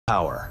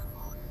Power.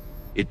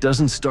 It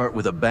doesn't start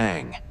with a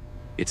bang.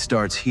 It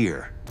starts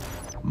here,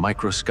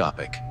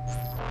 microscopic.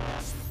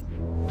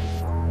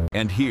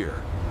 And here,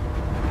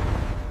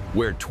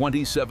 where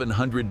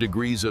 2,700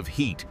 degrees of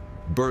heat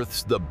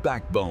births the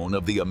backbone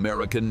of the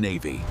American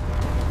Navy.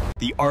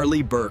 The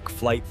Arleigh Burke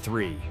Flight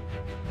III,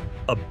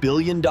 a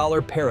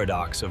billion-dollar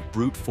paradox of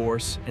brute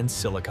force and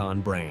silicon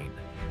brain.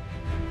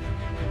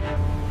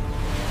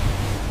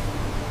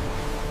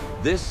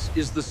 This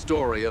is the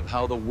story of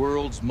how the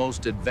world's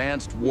most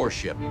advanced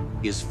warship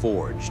is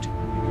forged.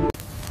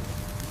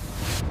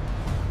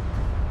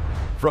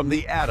 From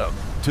the atom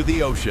to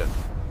the ocean,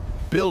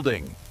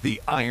 building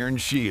the Iron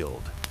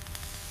Shield.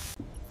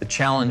 The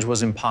challenge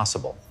was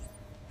impossible.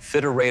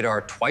 Fit a radar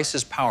twice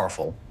as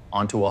powerful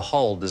onto a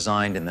hull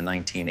designed in the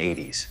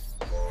 1980s.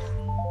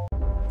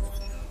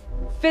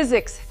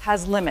 Physics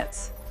has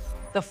limits.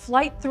 The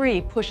Flight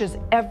III pushes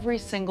every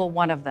single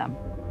one of them.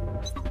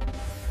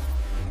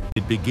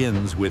 It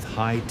begins with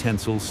high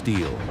tensile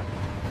steel,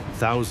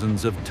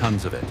 thousands of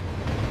tons of it.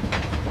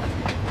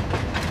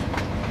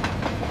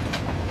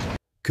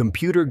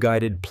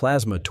 Computer-guided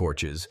plasma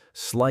torches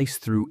slice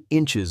through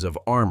inches of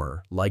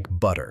armor like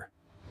butter.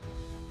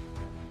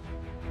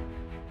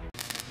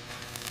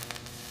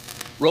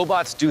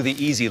 Robots do the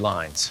easy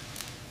lines,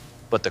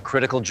 but the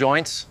critical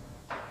joints,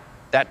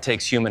 that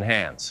takes human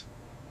hands.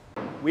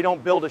 We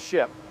don't build a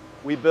ship.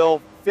 We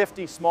build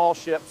 50 small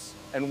ships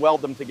and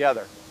weld them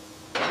together.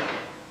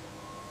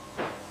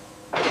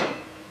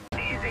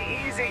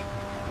 Easy.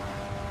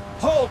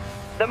 Hold!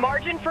 The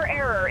margin for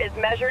error is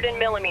measured in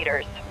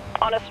millimeters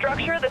on a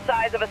structure the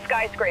size of a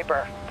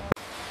skyscraper.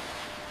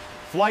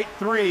 Flight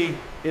 3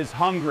 is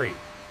hungry.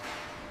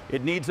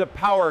 It needs a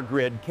power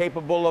grid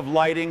capable of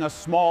lighting a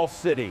small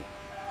city.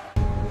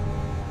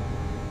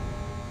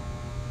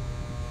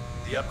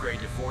 The upgrade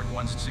to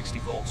 460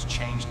 volts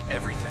changed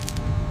everything.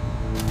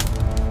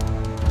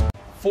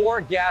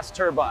 4 gas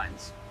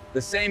turbines,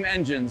 the same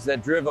engines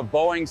that drove a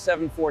Boeing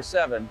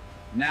 747,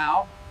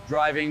 now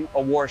driving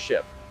a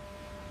warship.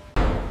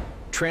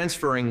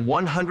 Transferring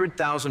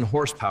 100,000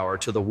 horsepower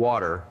to the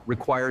water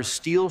requires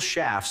steel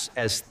shafts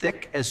as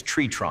thick as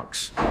tree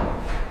trunks.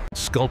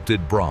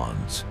 Sculpted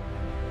bronze,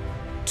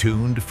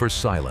 tuned for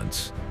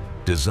silence,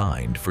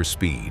 designed for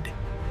speed.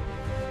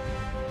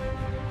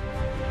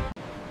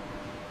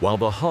 While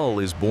the hull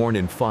is born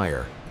in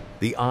fire,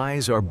 the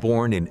eyes are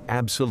born in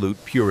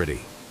absolute purity.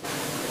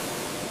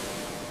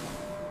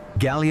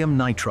 Gallium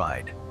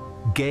nitride,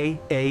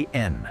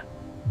 GaN.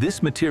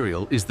 This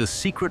material is the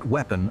secret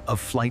weapon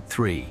of Flight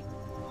III.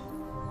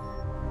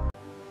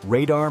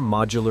 Radar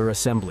modular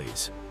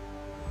assemblies,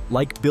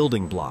 like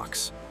building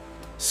blocks,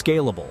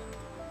 scalable,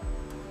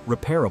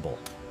 repairable.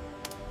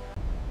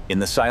 In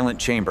the silent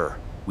chamber,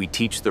 we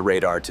teach the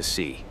radar to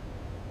see.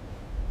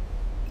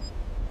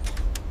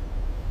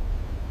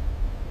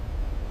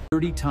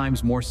 30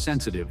 times more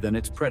sensitive than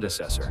its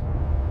predecessor.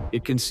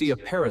 It can see a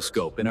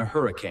periscope in a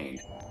hurricane.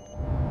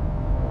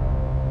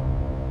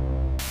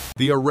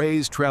 The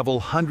arrays travel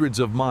hundreds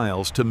of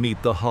miles to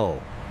meet the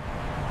hull.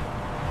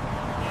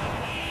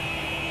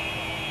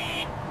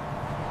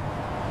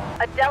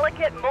 A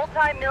delicate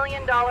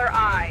multi-million-dollar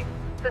eye,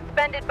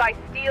 suspended by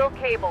steel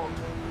cables.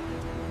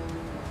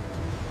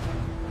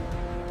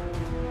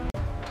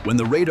 When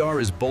the radar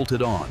is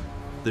bolted on,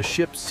 the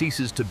ship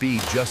ceases to be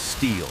just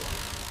steel.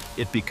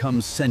 It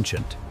becomes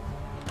sentient.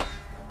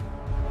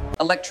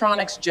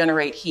 Electronics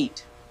generate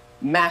heat,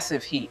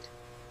 massive heat.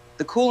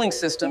 The cooling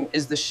system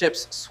is the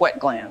ship's sweat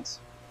glands.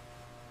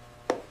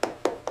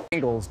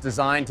 Angles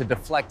designed to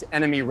deflect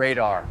enemy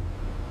radar.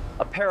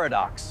 A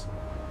paradox,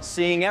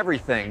 seeing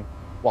everything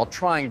while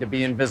trying to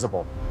be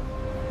invisible.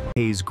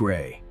 Haze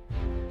gray,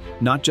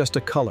 not just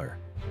a color,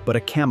 but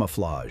a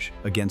camouflage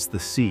against the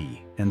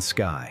sea and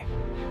sky.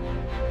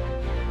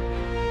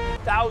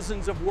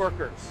 Thousands of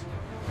workers,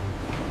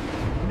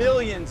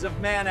 millions of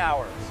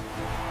man-hours,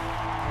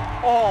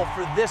 all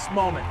for this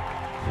moment.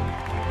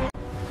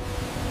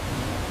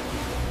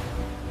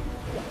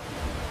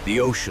 The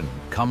ocean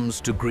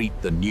comes to greet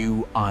the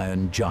new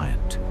iron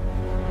giant.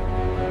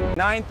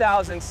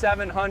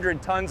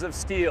 9,700 tons of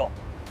steel.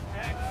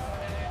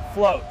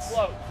 Floats.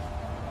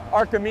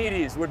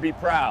 Archimedes would be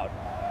proud.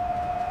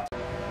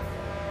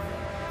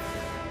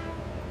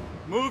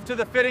 Move to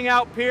the fitting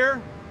out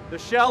pier. The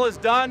shell is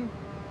done.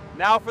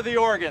 Now for the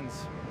organs.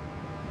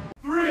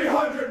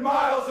 300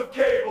 miles of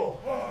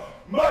cable,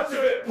 much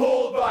of it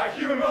pulled by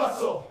human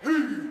muscle.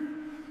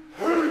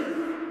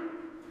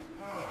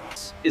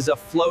 This is a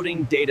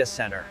floating data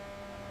center,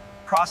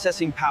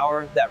 processing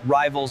power that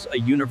rivals a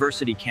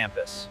university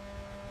campus.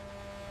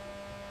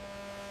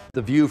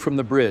 The view from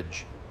the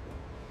bridge,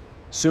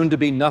 soon to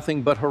be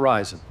nothing but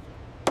horizon.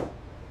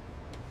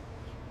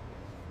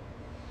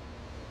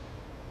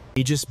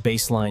 Aegis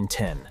Baseline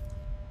 10,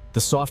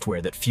 the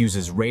software that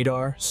fuses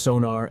radar,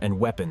 sonar, and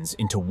weapons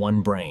into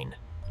one brain.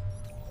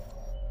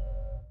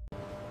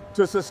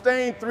 To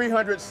sustain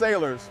 300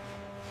 sailors,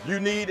 you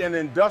need an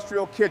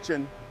industrial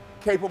kitchen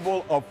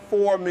capable of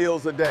 4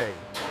 meals a day.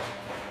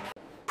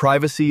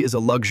 Privacy is a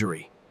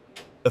luxury.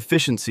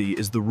 Efficiency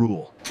is the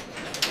rule.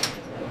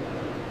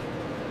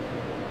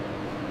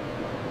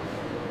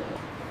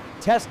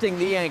 Testing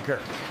the anchor.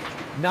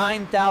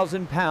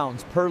 9,000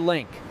 pounds per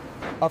link.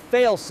 A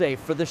fail-safe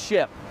for the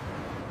ship.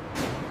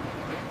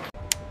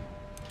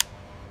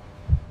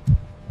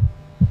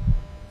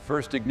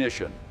 First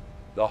ignition.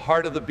 The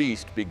heart of the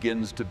beast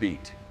begins to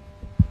beat.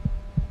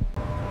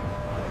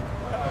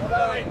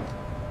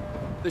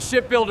 The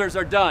shipbuilders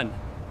are done.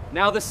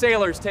 Now the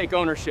sailors take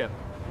ownership.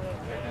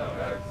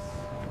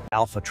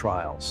 Alpha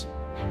trials.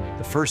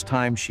 The first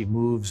time she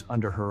moves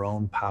under her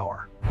own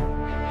power.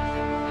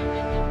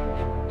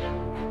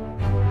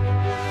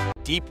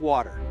 Deep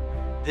water.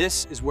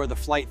 This is where the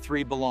Flight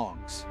III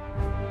belongs.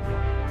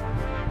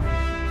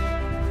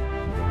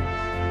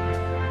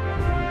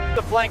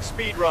 The flank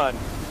speed run.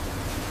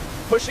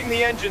 Pushing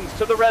the engines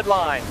to the red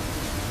line.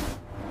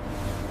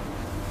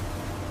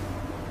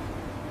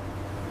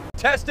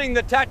 Testing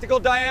the tactical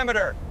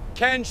diameter.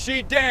 Can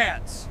she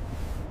dance?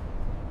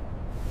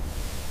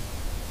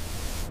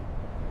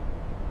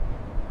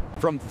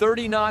 From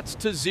 30 knots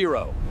to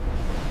 0,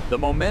 the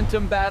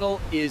momentum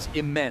battle is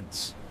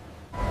immense.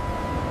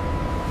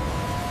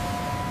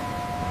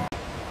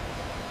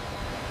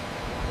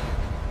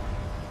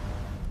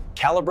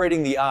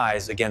 Calibrating the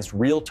eyes against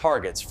real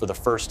targets for the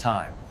first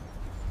time.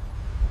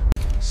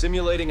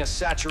 Simulating a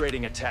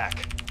saturating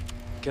attack.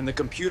 Can the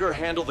computer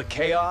handle the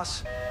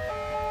chaos?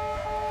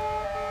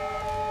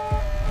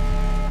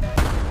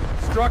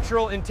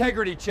 Structural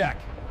integrity check.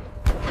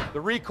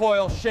 The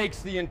recoil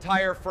shakes the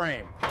entire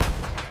frame.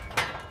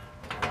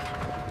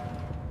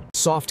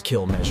 Soft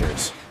kill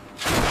measures.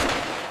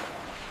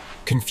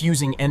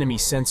 Confusing enemy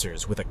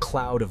sensors with a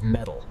cloud of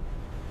metal.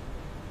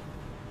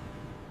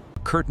 A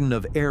curtain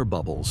of air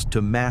bubbles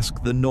to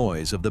mask the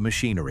noise of the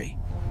machinery.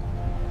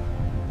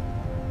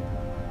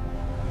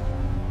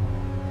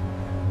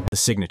 The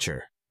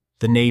signature.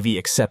 The Navy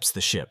accepts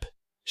the ship.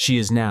 She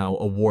is now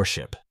a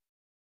warship.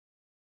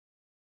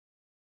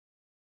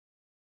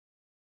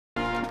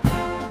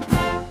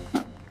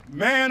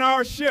 Man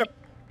our ship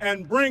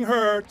and bring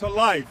her to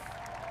life.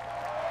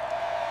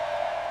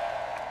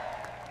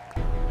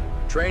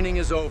 Training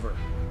is over.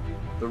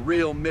 The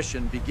real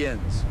mission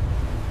begins.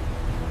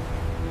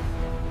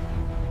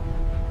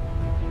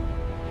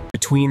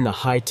 Between the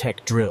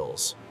high-tech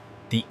drills,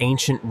 the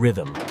ancient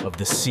rhythm of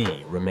the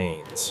sea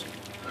remains.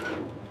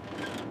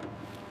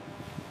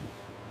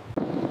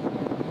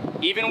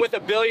 Even with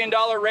 $1 billion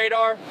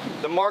radar,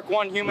 the Mark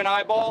I human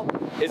eyeball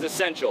is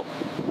essential.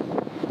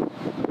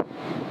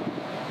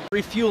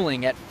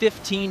 Refueling at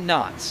 15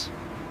 knots.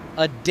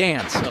 A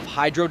dance of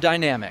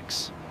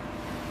hydrodynamics.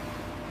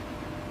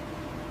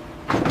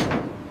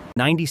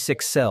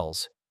 96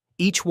 cells,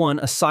 each one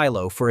a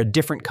silo for a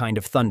different kind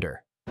of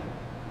thunder.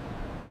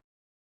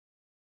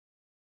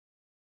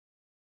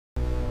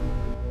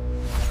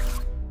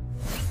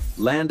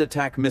 Land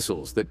attack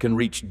missiles that can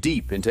reach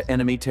deep into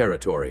enemy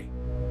territory.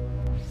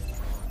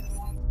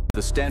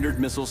 The Standard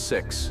Missile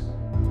 6.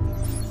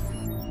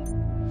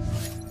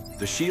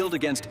 The shield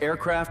against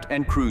aircraft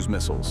and cruise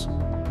missiles.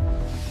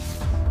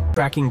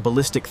 Tracking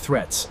ballistic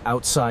threats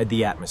outside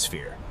the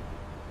atmosphere.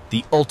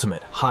 The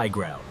ultimate high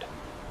ground.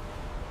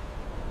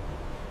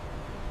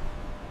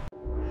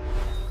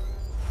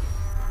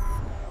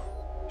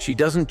 She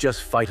doesn't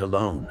just fight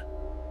alone.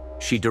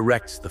 She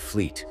directs the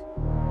fleet.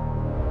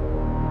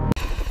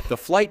 The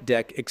flight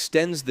deck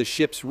extends the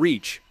ship's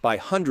reach by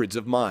hundreds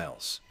of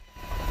miles.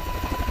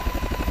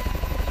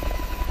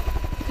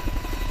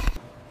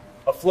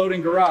 A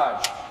floating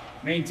garage,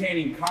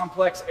 maintaining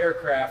complex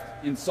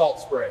aircraft in salt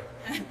spray.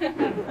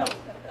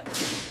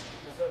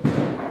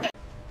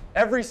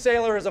 Every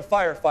sailor is a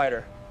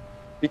firefighter,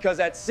 because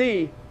at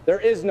sea, there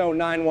is no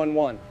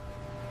 911.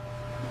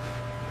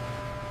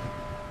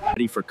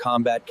 Ready for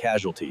combat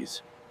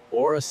casualties,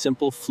 or a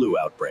simple flu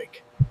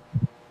outbreak.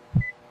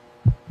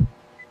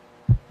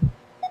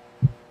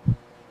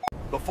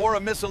 Before a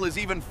missile is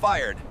even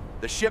fired,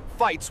 the ship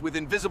fights with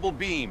invisible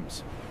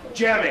beams.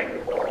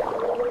 Jamming.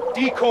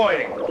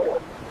 Decoying.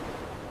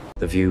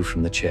 The view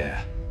from the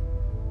chair.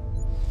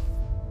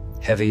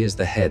 Heavy is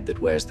the head that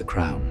wears the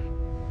crown.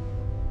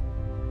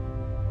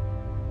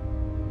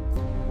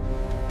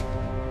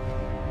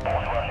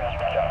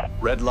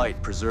 Red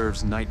light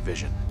preserves night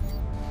vision.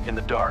 In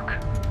the dark,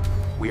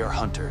 we are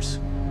hunters.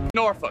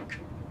 Norfolk,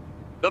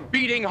 the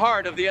beating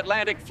heart of the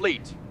Atlantic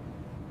Fleet.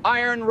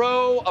 Iron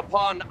row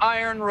upon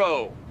iron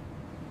row.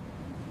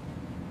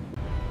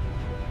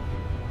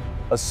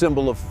 A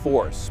symbol of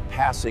force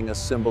passing a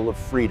symbol of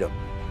freedom.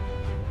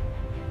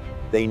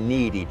 They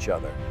need each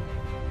other.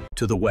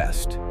 To the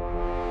west,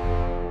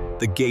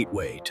 the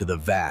gateway to the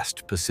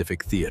vast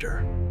Pacific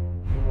Theater.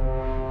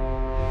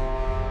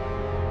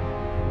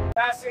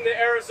 Passing the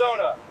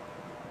Arizona,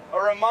 a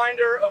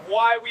reminder of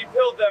why we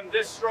build them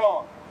this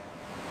strong.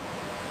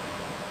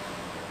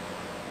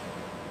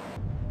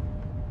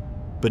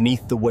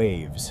 Beneath the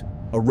waves,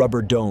 a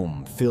rubber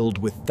dome filled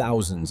with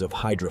thousands of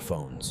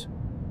hydrophones.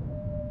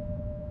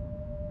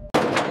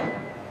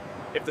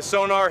 If the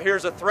sonar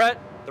hears a threat,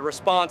 the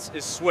response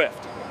is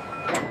swift.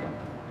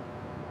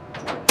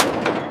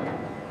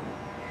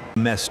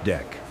 Mess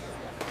deck,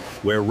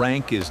 where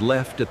rank is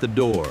left at the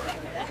door.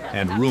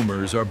 and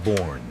rumors are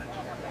born.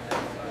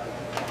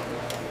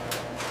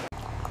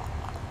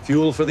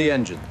 Fuel for the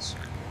engines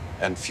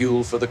and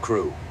fuel for the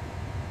crew.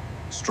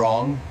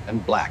 Strong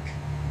and black.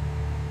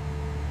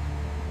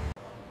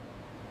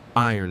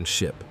 Iron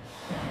ship.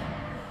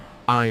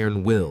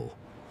 Iron will.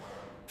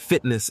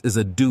 Fitness is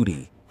a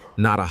duty,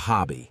 not a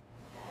hobby.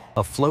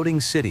 A floating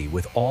city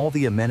with all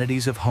the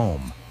amenities of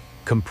home,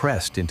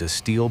 compressed into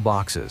steel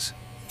boxes.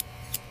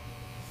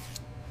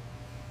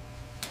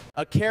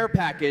 A care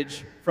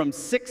package from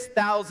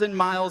 6,000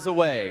 miles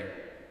away.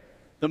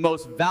 The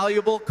most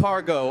valuable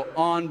cargo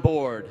on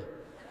board.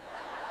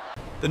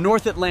 The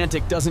North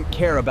Atlantic doesn't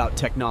care about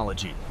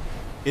technology.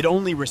 It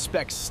only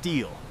respects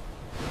steel.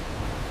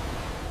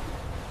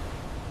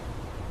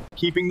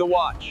 Keeping the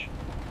watch,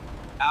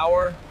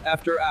 hour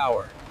after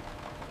hour,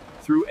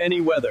 through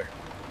any weather.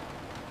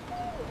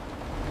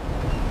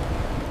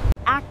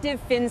 Active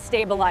fin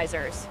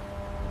stabilizers.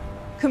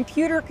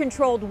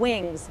 Computer-controlled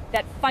wings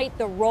that fight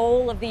the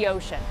roll of the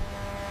ocean.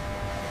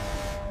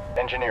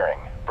 Engineering,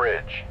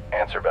 bridge,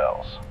 answer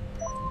bells.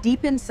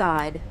 Deep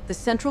inside, the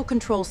central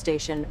control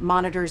station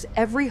monitors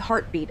every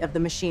heartbeat of the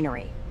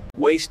machinery.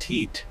 Waste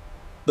heat,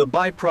 the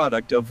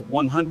byproduct of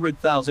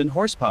 100,000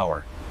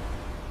 horsepower.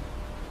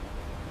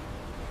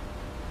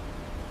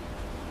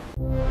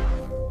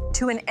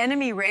 To an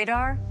enemy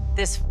radar,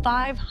 this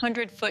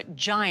 500-foot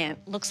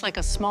giant looks like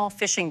a small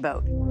fishing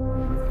boat.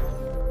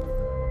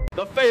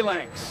 The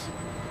Phalanx,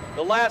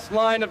 the last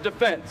line of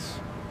defense,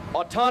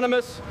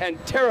 autonomous and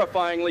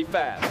terrifyingly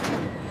fast.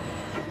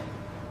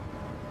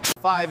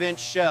 5-inch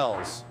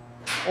shells,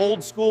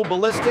 old school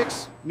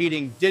ballistics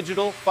meeting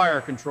digital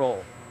fire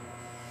control.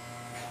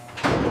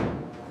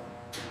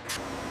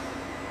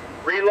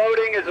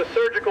 Reloading is a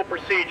surgical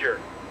procedure,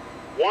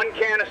 one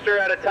canister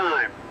at a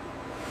time.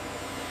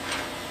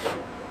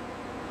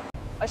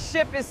 A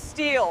ship is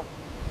steel,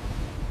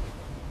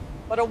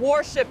 but a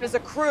warship is a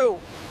crew,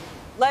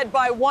 led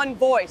by one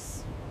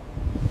voice.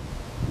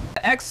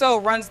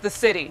 XO runs the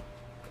city.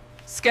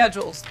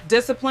 Schedules,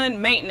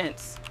 discipline,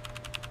 maintenance.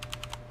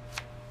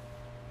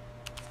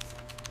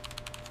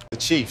 The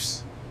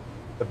chiefs,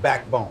 the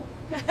backbone,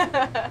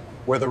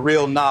 where the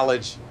real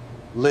knowledge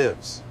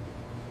lives.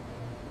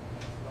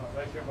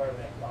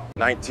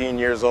 19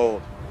 years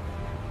old,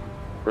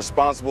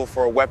 responsible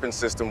for a weapon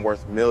system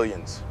worth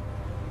millions.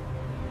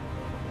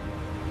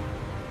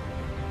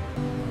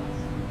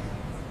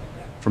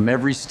 From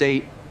every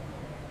state,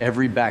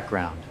 every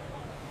background,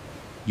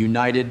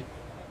 united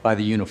by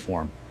the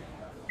uniform.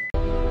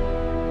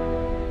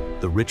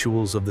 The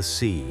rituals of the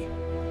sea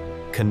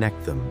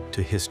connect them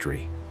to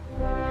history.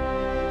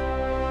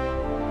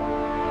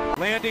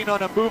 Landing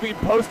on a moving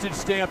postage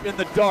stamp in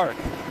the dark.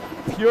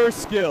 Pure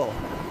skill.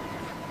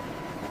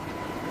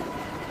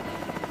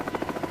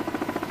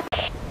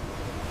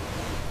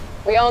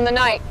 We own the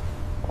night.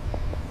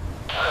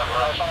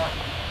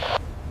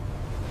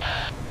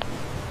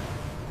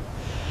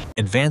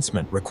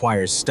 Advancement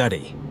requires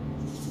study.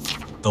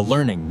 The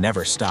learning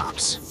never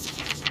stops.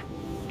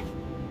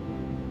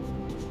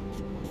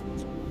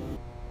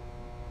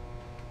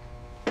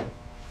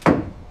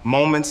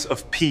 Moments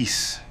of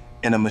peace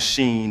in a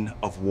machine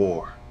of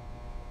war.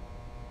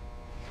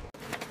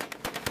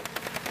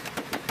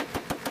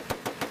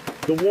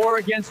 The war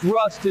against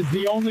rust is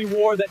the only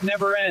war that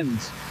never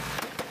ends.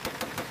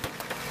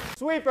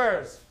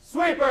 Sweepers!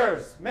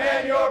 Sweepers!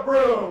 Man your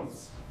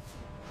brooms!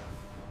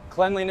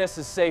 Cleanliness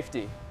is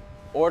safety.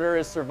 Order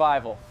is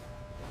survival.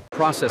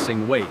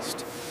 Processing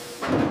waste,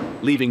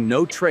 leaving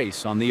no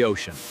trace on the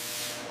ocean.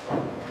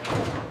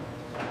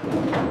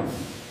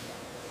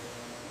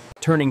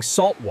 Turning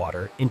salt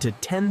water into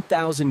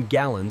 10,000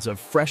 gallons of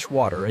fresh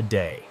water a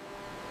day.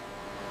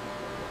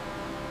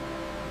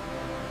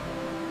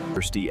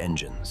 Thirsty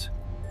engines.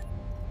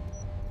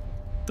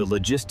 The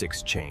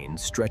logistics chain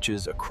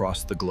stretches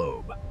across the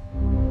globe.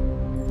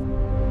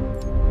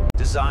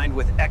 Designed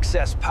with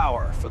excess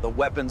power for the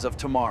weapons of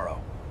tomorrow.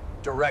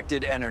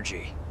 Directed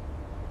energy.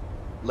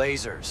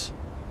 Lasers.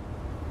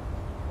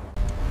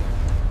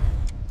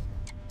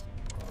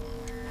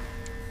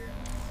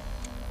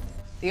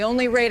 The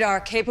only radar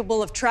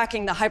capable of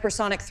tracking the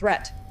hypersonic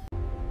threat.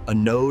 A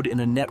node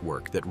in a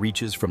network that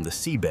reaches from the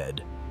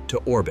seabed to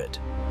orbit.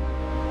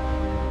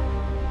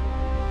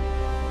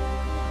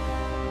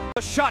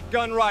 The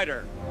shotgun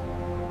rider,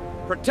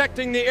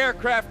 protecting the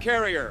aircraft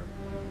carrier,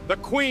 the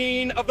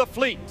queen of the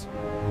fleet.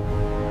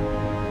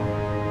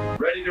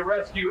 Ready to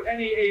rescue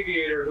any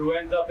aviator who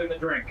ends up in the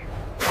drink.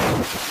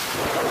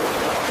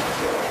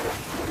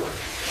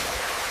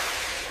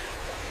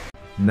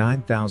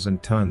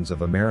 9,000 tons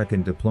of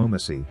American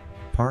diplomacy,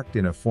 parked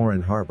in a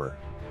foreign harbor.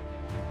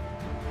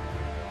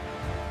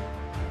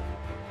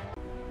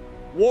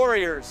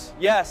 Warriors,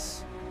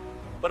 yes,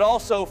 but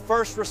also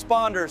first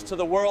responders to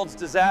the world's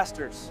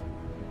disasters.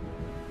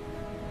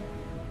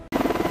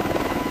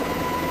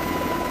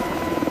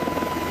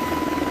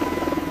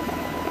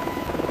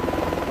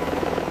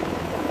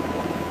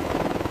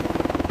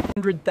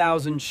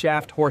 $100,000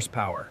 shaft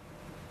horsepower,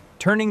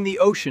 turning the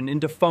ocean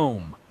into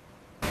foam.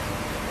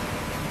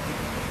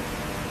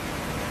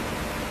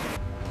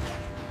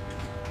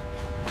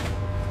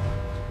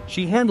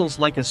 She handles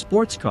like a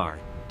sports car,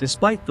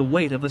 despite the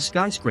weight of a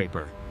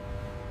skyscraper.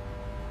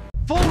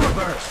 Full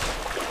reverse!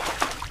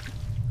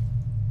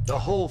 The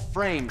whole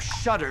frame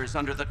shudders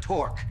under the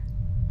torque.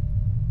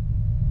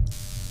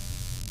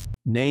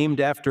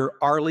 Named after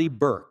Arleigh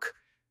Burke,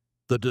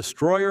 the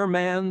destroyer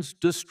man's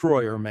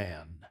destroyer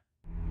man.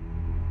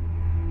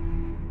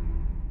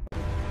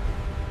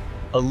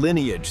 A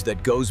lineage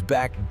that goes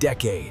back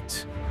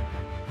decades.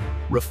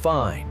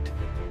 Refined,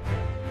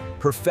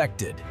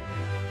 perfected,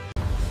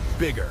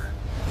 bigger,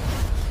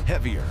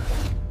 heavier,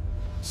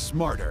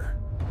 smarter.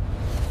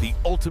 The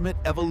ultimate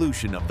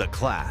evolution of the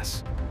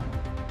class.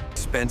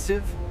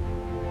 Expensive?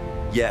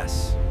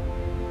 Yes,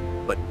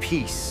 but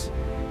peace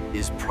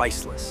is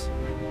priceless.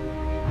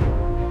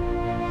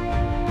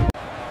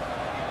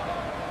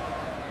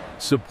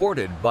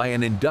 Supported by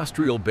an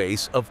industrial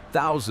base of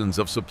thousands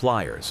of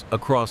suppliers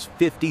across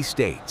 50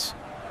 states.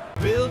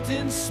 Built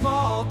in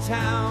small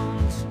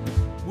towns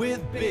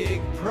with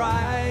big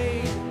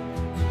pride.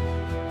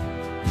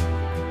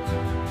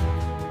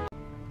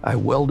 I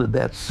welded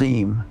that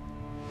seam.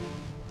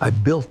 I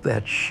built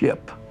that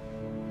ship.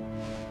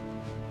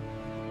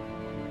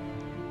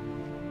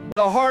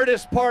 The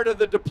hardest part of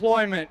the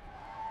deployment,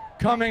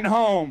 coming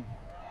home.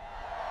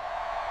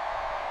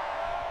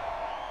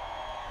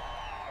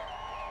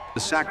 The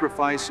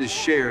sacrifice is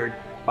shared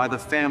by the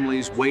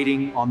families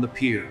waiting on the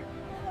pier.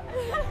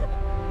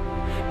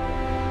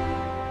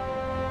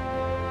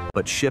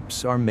 But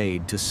ships are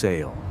made to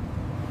sail.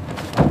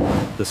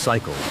 The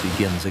cycle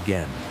begins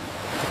again.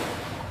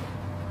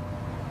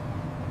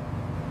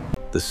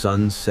 The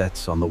sun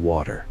sets on the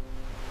water,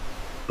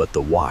 but the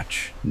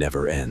watch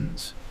never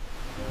ends.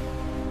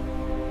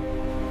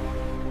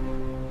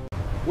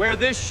 Where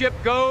this ship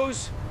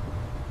goes,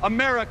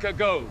 America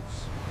goes.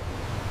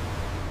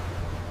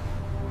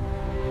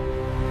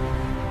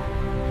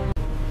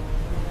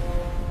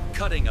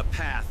 Cutting a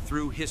path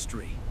through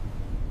history.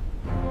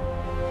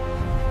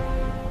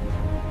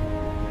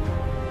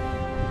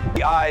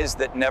 The eyes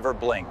that never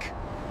blink.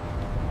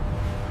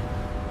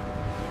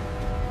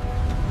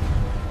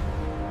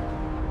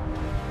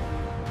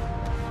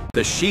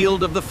 The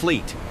shield of the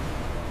fleet.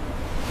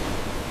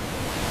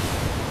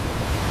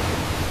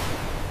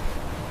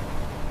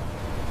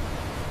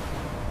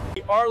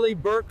 The Arleigh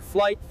Burke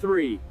Flight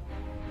III,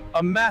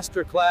 a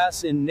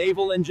masterclass in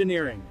naval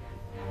engineering.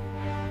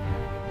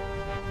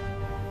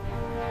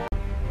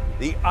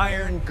 The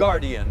Iron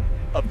Guardian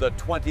of the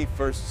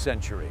 21st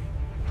century.